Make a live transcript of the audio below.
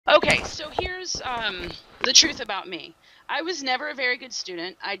Okay, so here's the truth about me. I was never a very good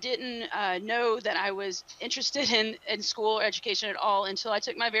student. I didn't know that I was interested in school or education at all until I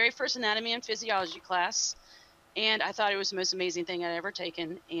took my very first anatomy and physiology class. And I thought it was the most amazing thing I'd ever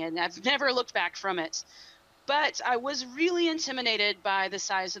taken. And I've never looked back from it. But I was really intimidated by the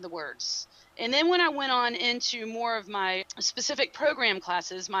size of the words. And then when I went on into more of my specific program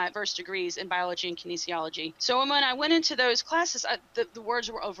classes, my first degrees in biology and kinesiology. So when I went into those classes, the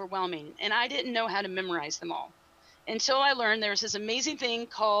words were overwhelming and I didn't know how to memorize them all until I learned there's this amazing thing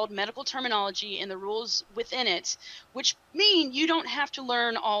called medical terminology and the rules within it, which mean you don't have to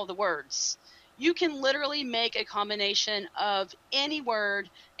learn all the words. You can literally make a combination of any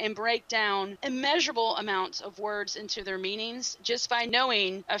word and break down immeasurable amounts of words into their meanings just by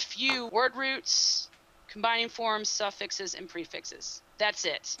knowing a few word roots, combining forms, suffixes, and prefixes. That's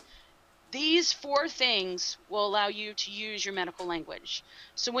it. These 4 things will allow you to use your medical language.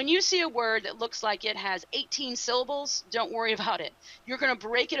 So when you see a word that looks like it has 18 syllables, don't worry about it. You're going to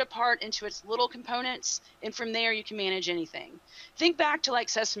break it apart into its little components, and from there you can manage anything. Think back to like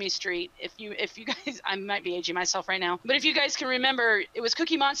Sesame Street. If you guys, I might be aging myself right now, but if you guys can remember, it was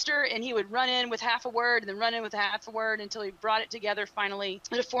Cookie Monster, and he would run in with half a word and then run in with half a word until he brought it together finally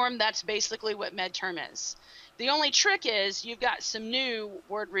in a form that's basically what med-term is. The only trick is you've got some new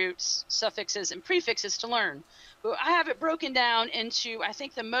word roots, suffixes, and prefixes to learn. But I have it broken down into, I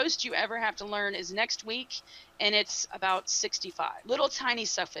think the most you ever have to learn is next week, and it's about 65. Little tiny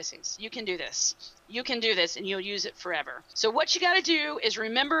suffixes. You can do this. You can do this, and you'll use it forever. So what you got to do is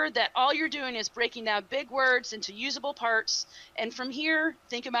remember that all you're doing is breaking down big words into usable parts, and from here,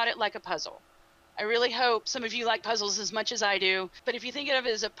 think about it like a puzzle. I really hope some of you like puzzles as much as I do, but if you think of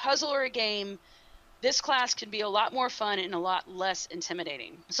it as a puzzle or a game, this class can be a lot more fun and a lot less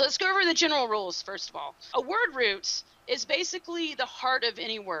intimidating. So let's go over the general rules first of all. A word root is basically the heart of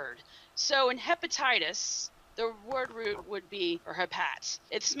any word. So in hepatitis, the word root would be, or hepat.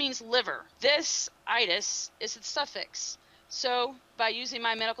 It means liver. This itis is its suffix. So by using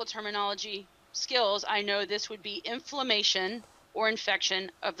my medical terminology skills, I know this would be inflammation or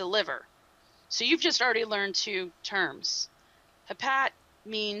infection of the liver. So you've just already learned 2 terms. Hepat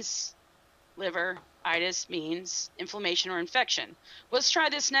means liver, itis means inflammation or infection. Let's try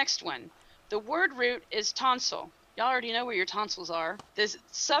this next one. The word root is tonsil. Y'all already know where your tonsils are. The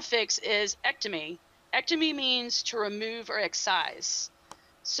suffix is ectomy. Ectomy means to remove or excise.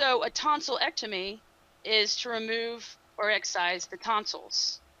 So a tonsillectomy is to remove or excise the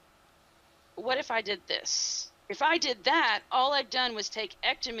tonsils. What if I did this? If I did that, all I've done was take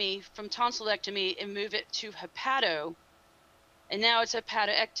ectomy from tonsillectomy and move it to hepato, and now it's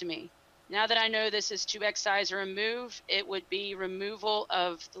hepatectomy. Now that I know this is to excise or remove, it would be removal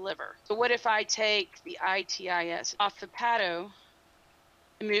of the liver. So what if I take the itis off hepato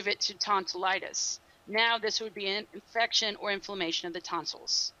and move it to tonsillitis? Now this would be an infection or inflammation of the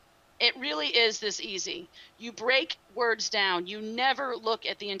tonsils. It really is this easy. You break words down. You never look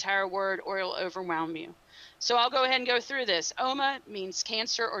at the entire word or it'll overwhelm you. So I'll go ahead and go through this. Oma means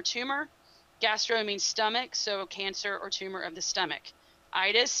cancer or tumor. Gastro means stomach, so cancer or tumor of the stomach.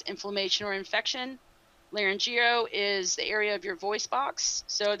 Itis, inflammation or infection. Laryngeo is the area of your voice box,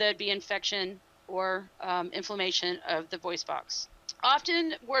 so that'd be infection or inflammation of the voice box.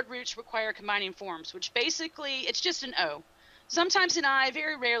 Often word roots require combining forms, which basically it's just an O. Sometimes an I,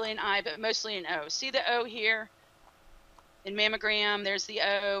 very rarely an I, but mostly an O. See the O here? In mammogram, there's the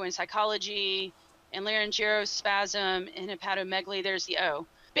O. In psychology, in laryngeospasm, in hepatomegaly, there's the O.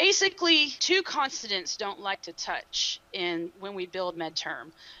 Basically, 2 consonants don't like to touch when we build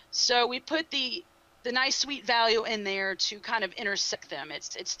med-term. So we put the nice sweet value in there to kind of intersect them.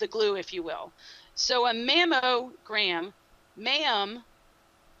 It's the glue, if you will. So a mammogram, mam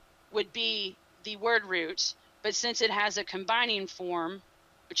would be the word root, but since it has a combining form,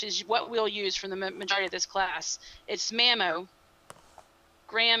 which is what we'll use for the majority of this class, it's mammo.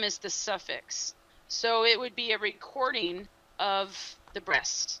 Gram is the suffix. So it would be a recording of the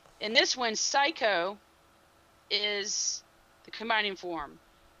breast. In this one, psycho is the combining form.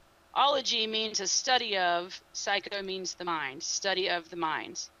 Ology means a study of, psycho means the mind, study of the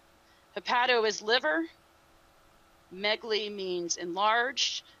mind. Hepato is liver. Megaly means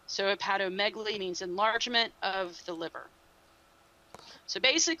enlarged, so hepatomegaly means enlargement of the liver. So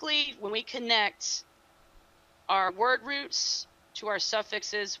basically, when we connect our word roots to our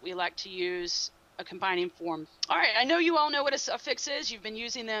suffixes, we like to use a combining form. All right, I know you all know what a suffix is. You've been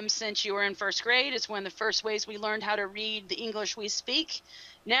using them since you were in 1st grade. It's one of the first ways we learned how to read the English we speak.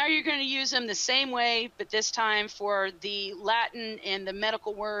 Now you're going to use them the same way, but this time for the Latin and the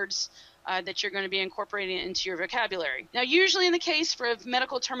medical words that you're going to be incorporating into your vocabulary. Now, usually in the case for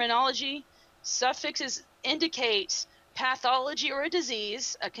medical terminology, suffixes indicate pathology or a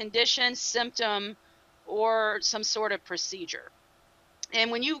disease, a condition, symptom, or some sort of procedure. And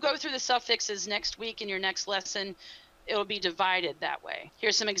when you go through the suffixes next week in your next lesson, it'll be divided that way.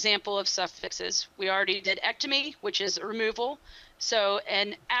 Here's some example of suffixes. We already did ectomy, which is removal. So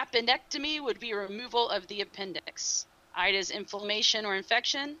an appendectomy would be removal of the appendix. Ida is inflammation or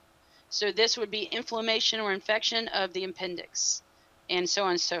infection. So this would be inflammation or infection of the appendix, and so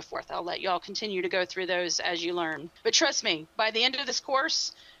on and so forth. I'll let y'all continue to go through those as you learn. But trust me, by the end of this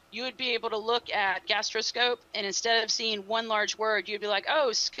course, you would be able to look at gastroscope, and instead of seeing one large word, you'd be like,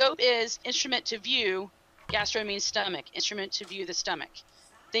 oh, scope is instrument to view. Gastro means stomach, instrument to view the stomach.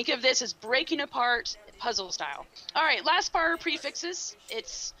 Think of this as breaking apart puzzle style. All right, last part are prefixes.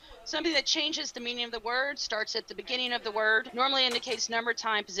 It's something that changes the meaning of the word, starts at the beginning of the word, normally indicates number,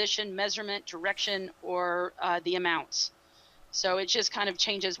 time, position, measurement, direction, or the amounts. So it just kind of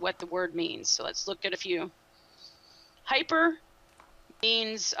changes what the word means. So let's look at a few. Hyper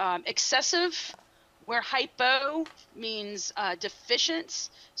means excessive, where hypo means deficient.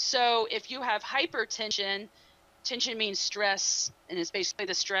 So if you have hypertension, tension means stress, and it's basically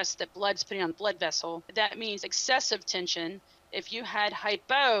the stress that blood's putting on the blood vessel. That means excessive tension. If you had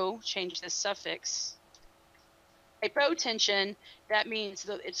hypo, change the suffix, hypotension, that means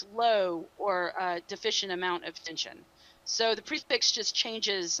that it's low or a deficient amount of tension. So the prefix just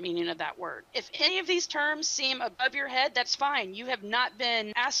changes the meaning of that word. If any of these terms seem above your head, that's fine. You have not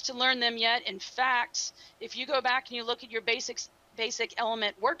been asked to learn them yet. In fact, if you go back and you look at your basic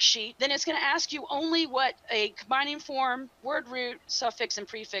element worksheet, then it's going to ask you only what a combining form, word root, suffix, and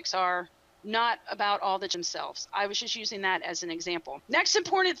prefix are, not about all themselves. I was just using that as an example. Next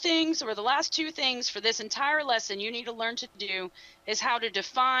important things, or the last two things for this entire lesson you need to learn to do, is how to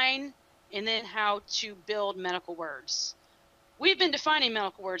define and then how to build medical words. We've been defining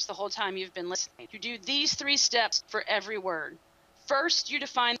medical words the whole time you've been listening. You do these 3 steps for every word. First, you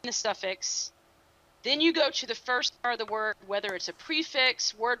define the suffix. Then you go to the first part of the word, whether it's a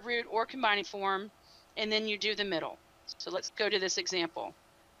prefix, word root, or combining form, and then you do the middle. So let's go to this example.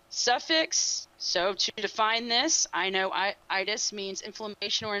 Suffix, so to define this, I know itis means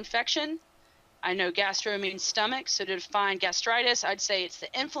inflammation or infection. I know gastro means stomach, so to define gastritis, I'd say it's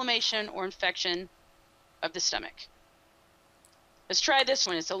the inflammation or infection of the stomach. Let's try this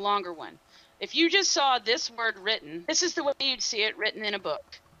one, it's a longer one. If you just saw this word written, this is the way you'd see it written in a book.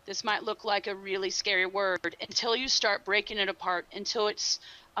 This might look like a really scary word until you start breaking it apart until it's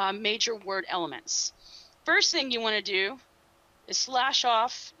major word elements. First thing you want to do is slash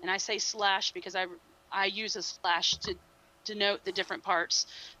off, and I say slash because I use a slash to denote the different parts.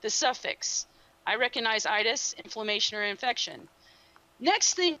 The suffix. I recognize itis, inflammation or infection.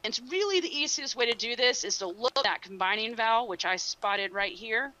 Next thing, it's really the easiest way to do this, is to look at that combining vowel, which I spotted right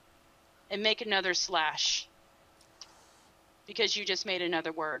here, and make another slash, because you just made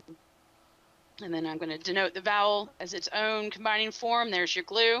another word. And then I'm going to denote the vowel as its own combining form. There's your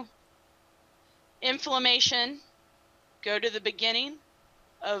glue. Inflammation, go to the beginning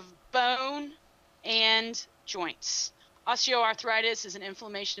of bone and joints. Osteoarthritis is an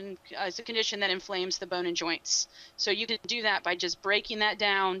inflammation, it's a condition that inflames the bone and joints. So you can do that by just breaking that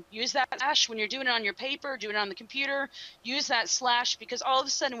down. Use that slash when you're doing it on your paper, do it on the computer. Use that slash, because all of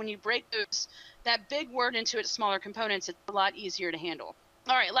a sudden when you break that big word into its smaller components, it's a lot easier to handle.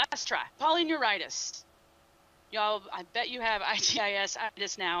 All right, last try. Polyneuritis. Y'all, I bet you have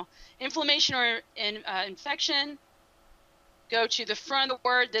itis now. Inflammation or infection. Go to the front of the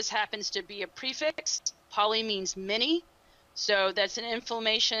word. This happens to be a prefix. Poly means many. So that's an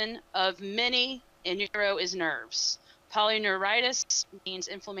inflammation of many, and neuro is nerves. Polyneuritis means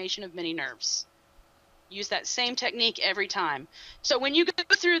inflammation of many nerves. Use that same technique every time. So when you go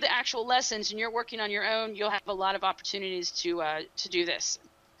through the actual lessons and you're working on your own, you'll have a lot of opportunities to do this.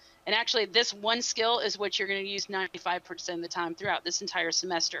 And actually, this one skill is what you're going to use 95% of the time throughout this entire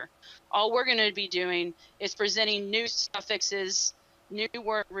semester. All we're going to be doing is presenting new suffixes, new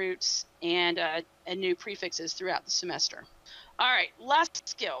word roots, and new prefixes throughout the semester. All right, last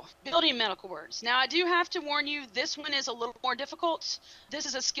skill, building medical words. Now, I do have to warn you, this one is a little more difficult. This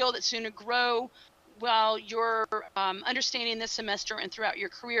is a skill that's going to grow while your understanding this semester and throughout your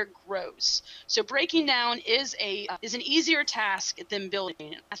career grows. So breaking down is an easier task than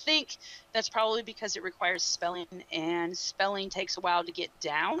building. I think that's probably because it requires spelling, and spelling takes a while to get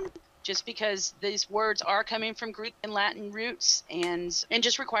down, just because these words are coming from Greek and Latin roots and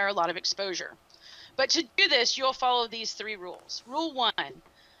just require a lot of exposure. But to do this, you'll follow these 3 rules. Rule 1,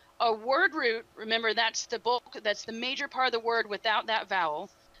 a word root, remember that's the bulk, that's the major part of the word without that vowel.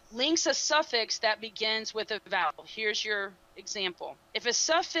 links a suffix that begins with a vowel. Here's your example. If a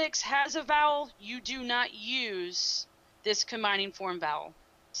suffix has a vowel, you do not use this combining form vowel.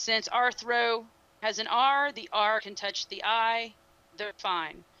 Since arthro has an R, the R can touch the I, they're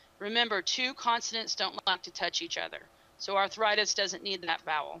fine. Remember, two consonants don't like to touch each other, so arthritis doesn't need that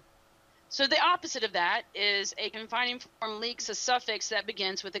vowel. So the opposite of that is a confining form links a suffix that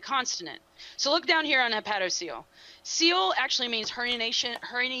begins with a consonant. So look down here on hepatoceal. Ceal actually means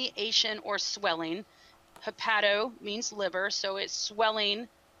herniation or swelling. Hepato means liver, so it's swelling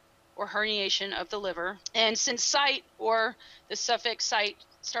or herniation of the liver. And since site or the suffix site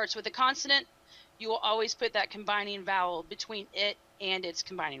starts with a consonant, you will always put that combining vowel between it and its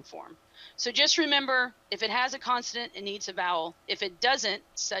combining form. So just remember, if it has a consonant, it needs a vowel. If it doesn't,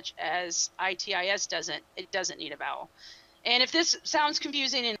 such as ITIS doesn't, it doesn't need a vowel. And if this sounds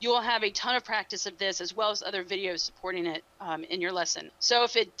confusing, and you'll have a ton of practice of this as well as other videos supporting it in your lesson. So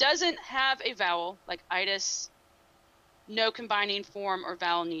if it doesn't have a vowel, like itis, no combining form or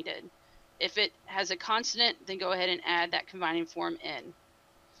vowel needed. If it has a consonant, then go ahead and add that combining form in.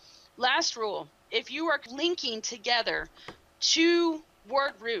 Last rule, if you are linking together two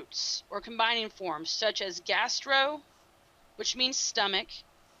word roots or combining forms such as gastro, which means stomach,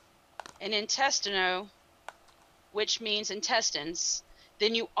 and intestino, which means intestines,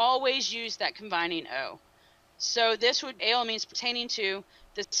 then you always use that combining O. So this would, AL means pertaining to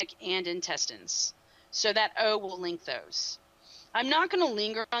the stomach and intestines. So that O will link those. I'm not going to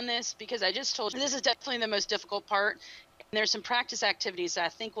linger on this because I just told you this is definitely the most difficult part. And there's some practice activities that I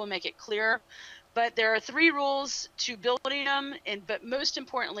think will make it clear. But there are 3 rules to building them, but most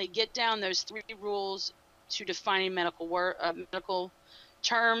importantly, get down those 3 rules to defining medical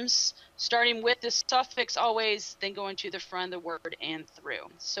terms, starting with the suffix always, then going to the front of the word and through.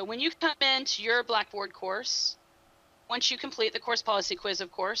 So when you come into your Blackboard course, once you complete the course policy quiz,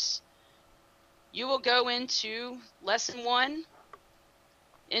 of course, you will go into lesson 1,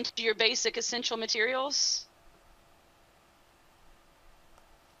 into your basic essential materials.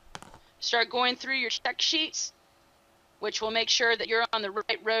 Start going through your check sheets, which will make sure that you're on the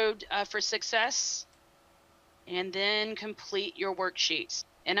right road for success, and then complete your worksheets.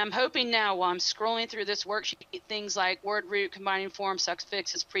 And I'm hoping now, while I'm scrolling through this worksheet, things like word root, combining form,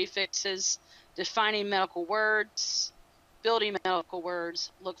 suffixes, prefixes, defining medical words, building medical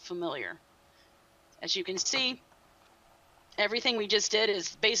words look familiar. As you can see, everything we just did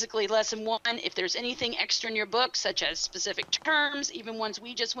is basically lesson 1. If there's anything extra in your book, such as specific terms, even ones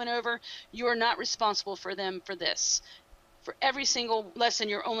we just went over, you are not responsible for them for this. For every single lesson,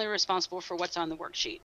 you're only responsible for what's on the worksheet.